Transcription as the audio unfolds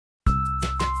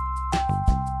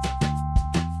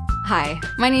Hi,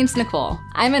 my name's Nicole.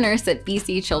 I'm a nurse at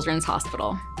BC Children's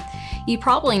Hospital. You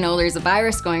probably know there's a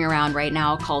virus going around right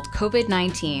now called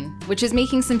COVID-19, which is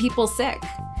making some people sick.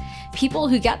 People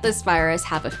who get this virus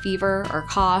have a fever or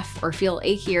cough or feel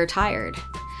achy or tired.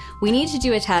 We need to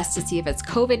do a test to see if it's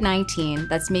COVID-19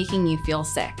 that's making you feel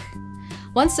sick.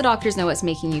 Once the doctors know what's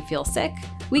making you feel sick,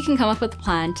 we can come up with a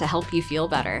plan to help you feel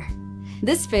better.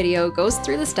 This video goes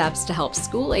through the steps to help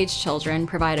school-aged children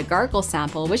provide a gargle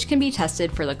sample which can be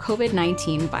tested for the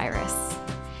COVID-19 virus.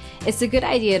 It's a good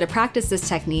idea to practice this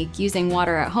technique using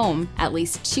water at home at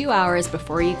least 2 hours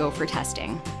before you go for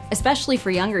testing, especially for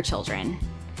younger children.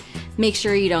 Make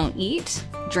sure you don't eat,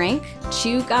 drink,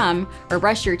 chew gum, or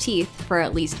brush your teeth for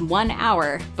at least 1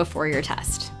 hour before your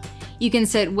test. You can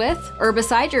sit with or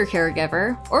beside your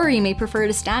caregiver, or you may prefer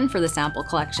to stand for the sample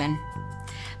collection.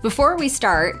 Before we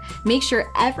start, make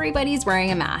sure everybody's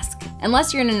wearing a mask,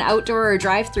 unless you're in an outdoor or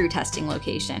drive-through testing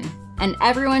location, and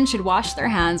everyone should wash their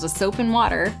hands with soap and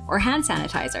water or hand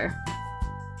sanitizer.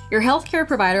 Your healthcare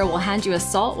provider will hand you a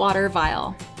salt water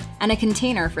vial and a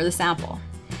container for the sample.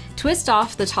 Twist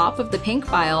off the top of the pink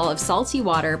vial of salty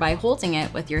water by holding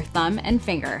it with your thumb and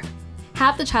finger.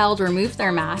 Have the child remove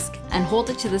their mask and hold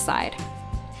it to the side.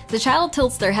 The child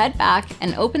tilts their head back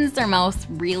and opens their mouth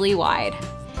really wide.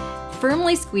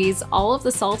 Firmly squeeze all of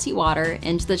the salty water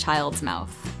into the child's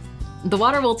mouth. The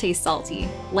water will taste salty,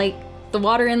 like the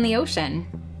water in the ocean.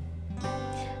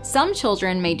 Some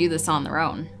children may do this on their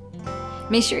own.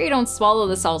 Make sure you don't swallow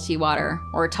the salty water,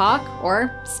 or talk,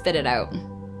 or spit it out.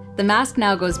 The mask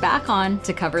now goes back on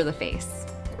to cover the face.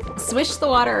 Swish the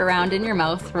water around in your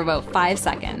mouth for about 5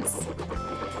 seconds.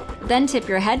 Then tip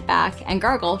your head back and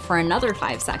gargle for another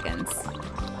 5 seconds.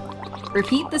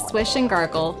 Repeat the swish and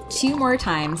gargle 2 more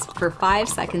times for 5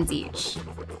 seconds each.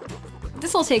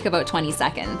 This will take about 20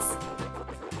 seconds.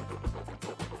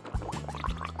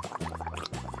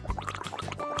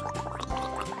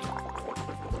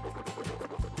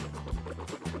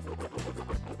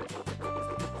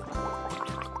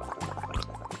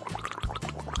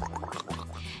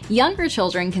 Younger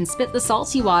children can spit the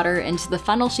salty water into the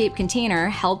funnel-shaped container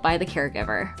held by the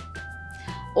caregiver.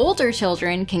 Older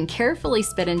children can carefully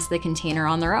spit into the container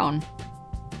on their own.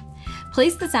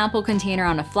 Place the sample container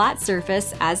on a flat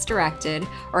surface as directed,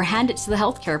 or hand it to the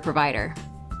healthcare provider.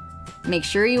 Make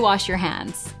sure you wash your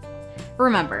hands.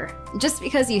 Remember, just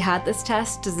because you had this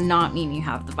test does not mean you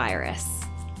have the virus.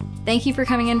 Thank you for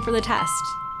coming in for the test.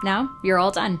 Now, you're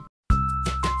all done.